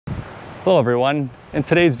Hello everyone. In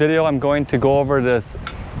today's video I'm going to go over this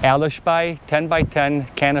Alishebuy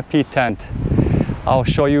 10x10 canopy tent. I'll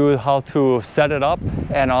show you how to set it up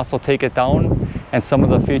and also take it down and some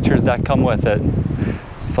of the features that come with it.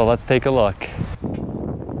 So let's take a look.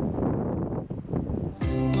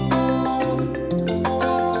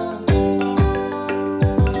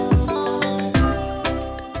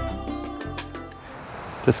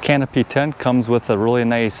 This canopy tent comes with a really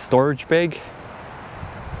nice storage bag,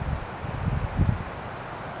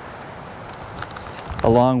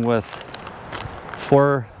 along with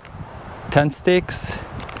 4 tent stakes,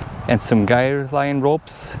 and some guy line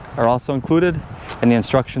ropes are also included, and the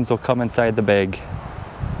instructions will come inside the bag.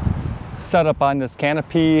 Setup on this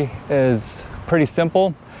canopy is pretty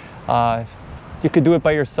simple. You could do it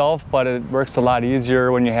by yourself, but it works a lot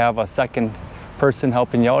easier when you have a second person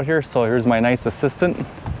helping you out here. So here's my nice assistant.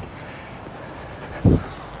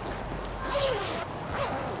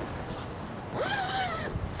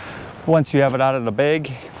 Once you have it out of the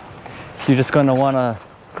bag, you're just going to want to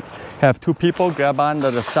have 2 people grab onto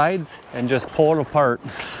the sides and just pull it apart.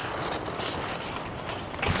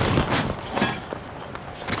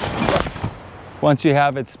 Once you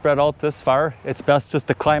have it spread out this far, it's best just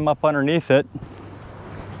to climb up underneath it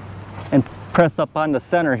and press up on the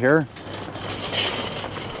center here.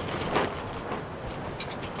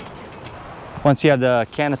 Once you have the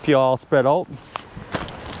canopy all spread out,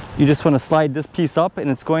 you just want to slide this piece up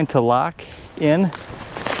and it's going to lock in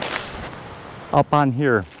up on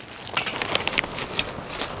here.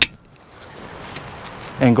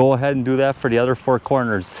 And go ahead and do that for the other 4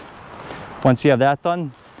 corners. Once you have that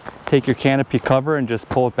done, take your canopy cover and just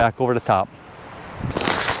pull it back over the top.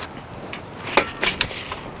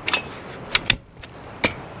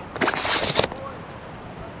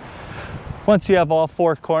 Once you have all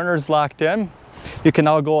 4 corners locked in, you can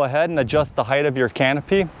now go ahead and adjust the height of your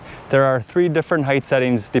canopy. There are 3 different height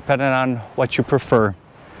settings depending on what you prefer.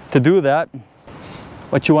 To do that,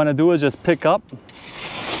 what you want to do is just pick up,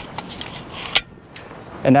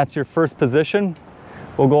 and that's your first position.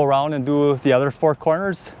 We'll go around and do the other 4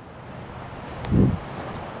 corners.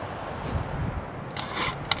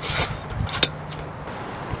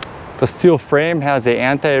 The steel frame has an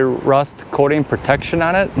anti-rust coating protection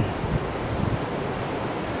on it,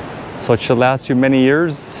 so it should last you many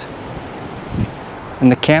years.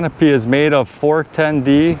 And the canopy is made of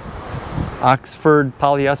 410D Oxford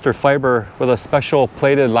polyester fiber with a special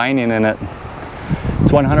plated lining in it. It's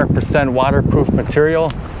 100% waterproof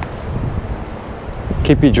material.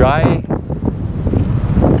 Keep you dry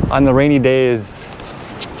on the rainy days.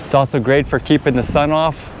 It's also great for keeping the sun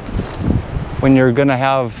off when you're gonna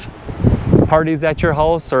have parties at your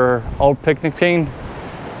house or out picnicking.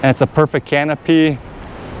 And it's a perfect canopy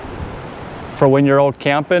for when you're out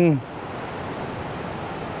camping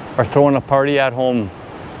or throwing a party at home.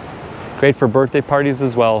 Great for birthday parties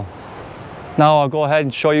as well. Now I'll go ahead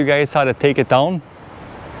and show you guys how to take it down.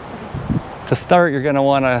 To start, you're going to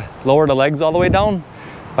want to lower the legs all the way down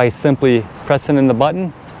by simply pressing in the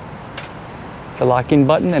button, the locking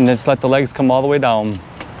button, and just let the legs come all the way down.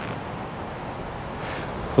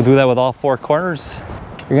 We'll do that with all 4 corners.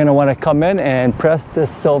 You're going to want to come in and press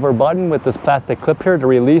this silver button with this plastic clip here to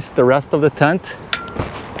release the rest of the tent.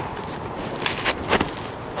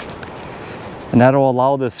 And that'll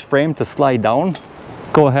allow this frame to slide down.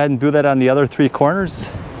 Go ahead and do that on the other 3 corners.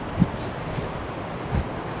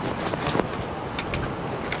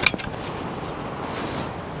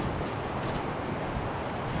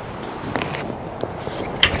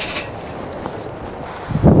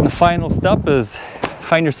 And the final step is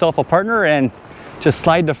find yourself a partner and just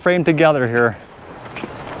slide the frame together here.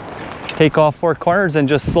 Take all 4 corners and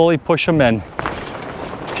just slowly push them in.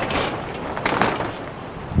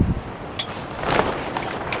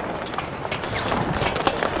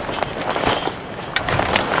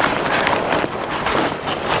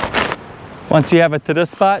 Once you have it to this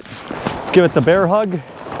spot, let's give it the bear hug.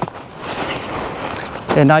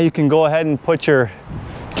 And now you can go ahead and put your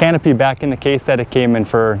canopy back in the case that it came in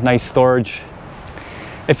for nice storage.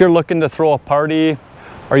 If you're looking to throw a party,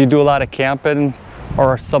 or you do a lot of camping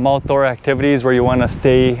or some outdoor activities where you want to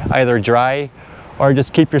stay either dry or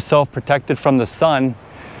just keep yourself protected from the sun,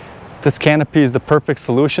 this canopy is the perfect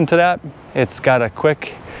solution to that. It's got a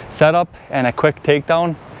quick setup and a quick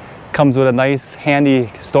takedown. Comes with a nice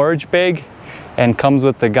handy storage bag, and comes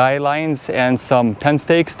with the guy lines and some tent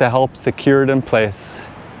stakes to help secure it in place.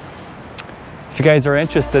 If you guys are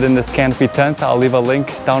interested in this canopy tent, I'll leave a link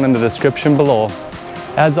down in the description below.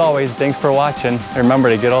 As always, thanks for watching. Remember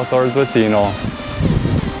to get outdoors with Deano.